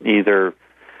either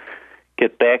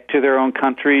get back to their own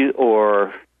country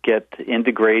or get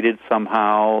integrated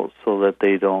somehow so that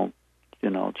they don't,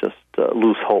 just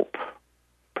lose hope,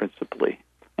 principally.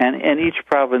 And each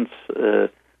province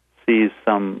sees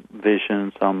some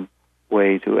vision, some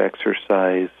way to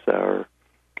exercise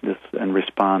this and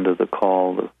respond to the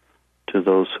call to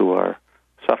those who are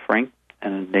suffering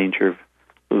and in danger of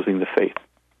losing the faith.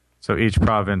 So each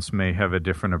province may have a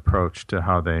different approach to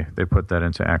how they put that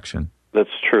into action. That's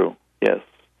true, yes.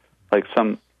 Like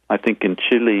I think in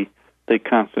Chile, they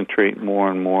concentrate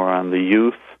more and more on the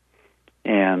youth,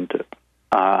 and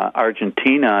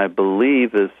Argentina, I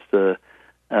believe, is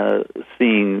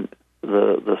seeing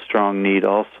the strong need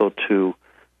also to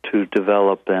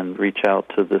develop and reach out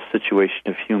to the situation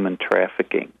of human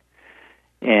trafficking.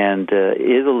 And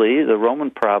Italy, the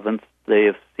Roman province, they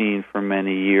have seen for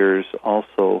many years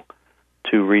also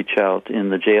to reach out in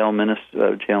the jail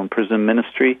and prison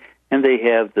ministry, and they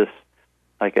have this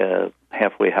like a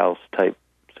halfway house type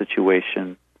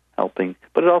situation helping.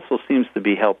 But it also seems to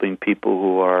be helping people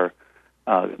who are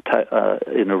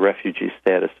in a refugee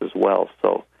status as well.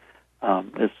 So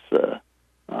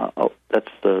that's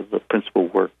the principal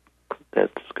work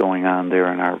that's going on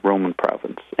there in our Roman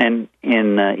province. And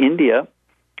in India,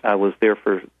 I was there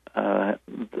for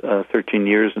 13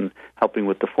 years and helping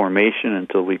with the formation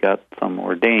until we got some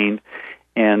ordained.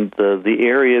 And the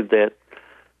area that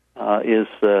is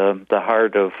the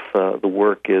heart of the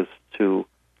work is to.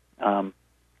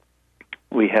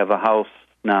 We have a house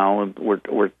now, and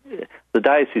the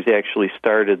diocese actually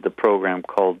started the program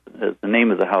called. The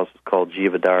name of the house is called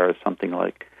Jivadara, something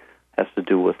like has to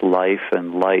do with life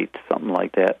and light, something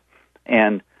like that.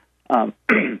 And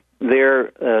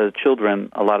their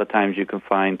children, a lot of times you can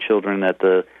find children at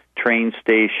the train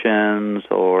stations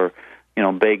or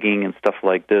begging and stuff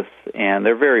like this, and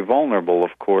they're very vulnerable,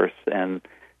 of course. And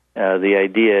the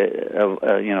idea of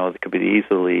it could be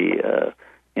easily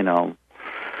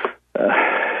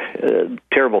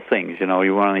terrible things. You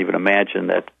won't even imagine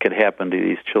that could happen to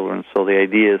these children. So the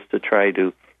idea is to try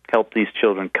to help these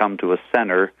children come to a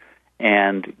center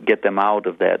and get them out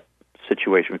of that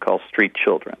situation we call street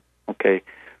children. Okay,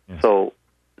 yes. So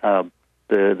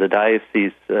the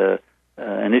diocese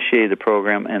initiated the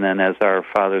program, and then as our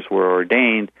fathers were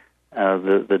ordained,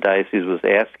 the diocese was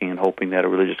asking and hoping that a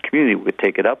religious community would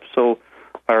take it up. So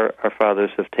our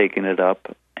fathers have taken it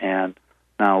up, and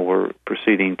now we're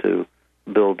proceeding to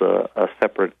build a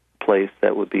separate place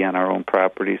that would be on our own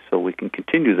property so we can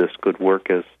continue this good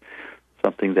work as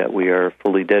something that we are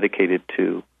fully dedicated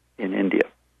to in India.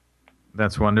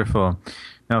 That's wonderful.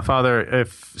 Now, Father,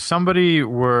 if somebody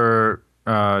were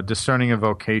discerning a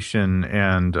vocation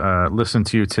and listened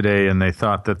to you today, and they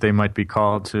thought that they might be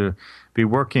called to be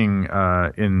working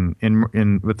in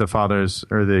with the Fathers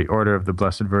or the Order of the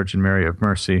Blessed Virgin Mary of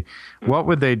Mercy, what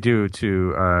would they do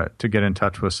to get in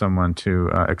touch with someone to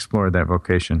explore that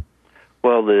vocation?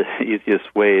 Well, the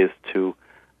easiest way is to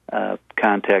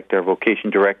contact our vocation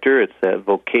director. It's at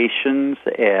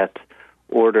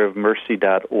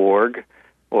vocations@orderofmercy.org.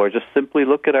 Or just simply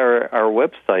look at our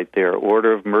website there,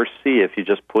 Order of Mercy. If you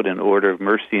just put in Order of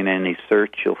Mercy in any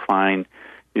search, you'll find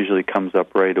usually comes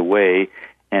up right away.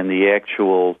 And the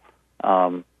actual,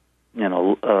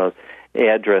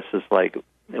 address is like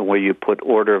where you put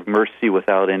Order of Mercy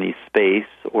without any space,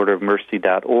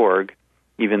 orderofmercy.org.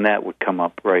 Even that would come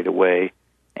up right away.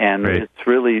 And Great. It's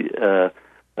really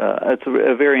it's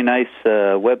a very nice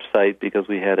website because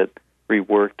we had it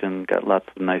reworked and got lots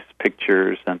of nice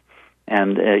pictures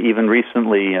and even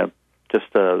recently, just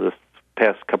this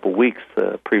past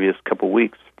previous couple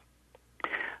weeks,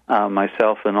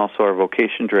 myself and also our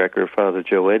vocation director, Father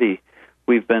Joe Eddy,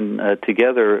 we've been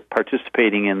together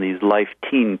participating in these Life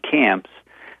Teen Camps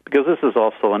because this is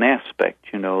also an aspect,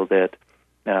 that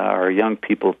our young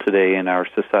people today in our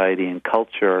society and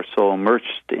culture are so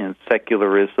immersed in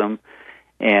secularism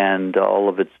and all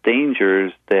of its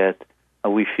dangers that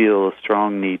we feel a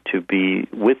strong need to be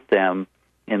with them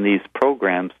in these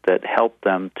programs that help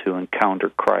them to encounter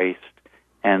Christ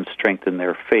and strengthen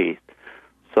their faith.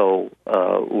 So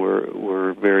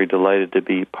we're very delighted to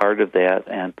be part of that,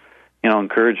 and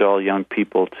encourage all young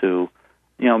people to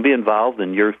be involved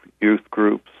in youth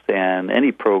groups and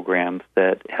any programs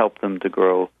that help them to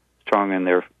grow strong in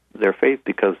their faith,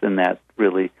 because in that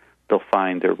really they'll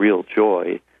find their real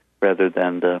joy rather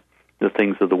than the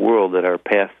things of the world that are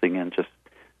passing and just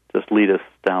lead us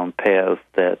down paths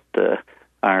that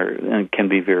and can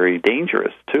be very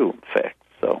dangerous too, in fact.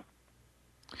 So,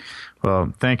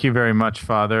 well, thank you very much,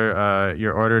 Father.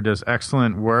 Your order does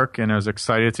excellent work, and I was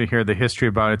excited to hear the history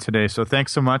about it today. So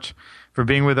thanks so much for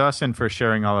being with us and for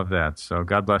sharing all of that. So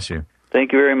God bless you.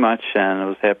 Thank you very much, and I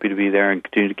was happy to be there and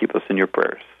continue to keep us in your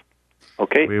prayers.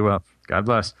 Okay? We will. God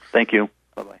bless. Thank you.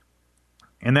 Bye-bye.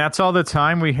 And that's all the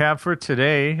time we have for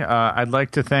today. I'd like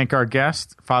to thank our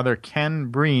guest, Father Ken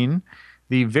Breen,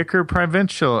 the Vicar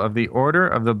Provincial of the Order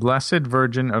of the Blessed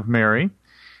Virgin of Mary.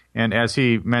 And as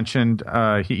he mentioned,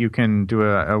 you can do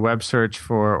a web search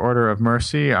for Order of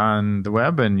Mercy on the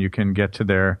web, and you can get to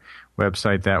their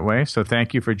website that way. So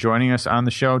thank you for joining us on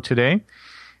the show today.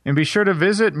 And be sure to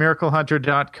visit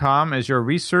miraclehunter.com as your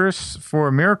resource for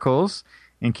miracles,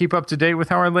 and keep up to date with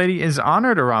how Our Lady is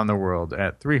honored around the world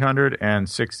at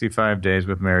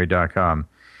 365dayswithmary.com.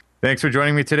 Thanks for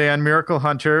joining me today on Miracle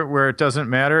Hunter, where it doesn't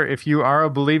matter if you are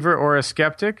a believer or a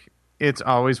skeptic, it's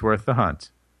always worth the hunt.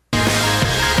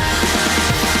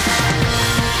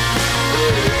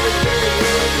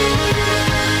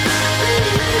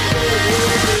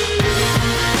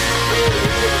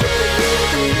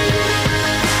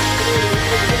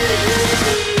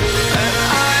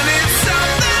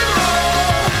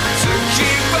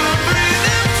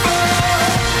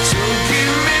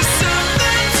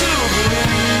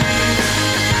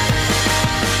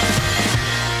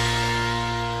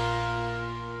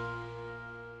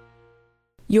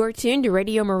 You're tuned to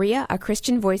Radio Maria, a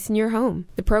Christian voice in your home.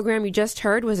 The program you just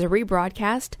heard was a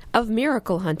rebroadcast of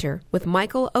Miracle Hunter with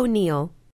Michael O'Neill.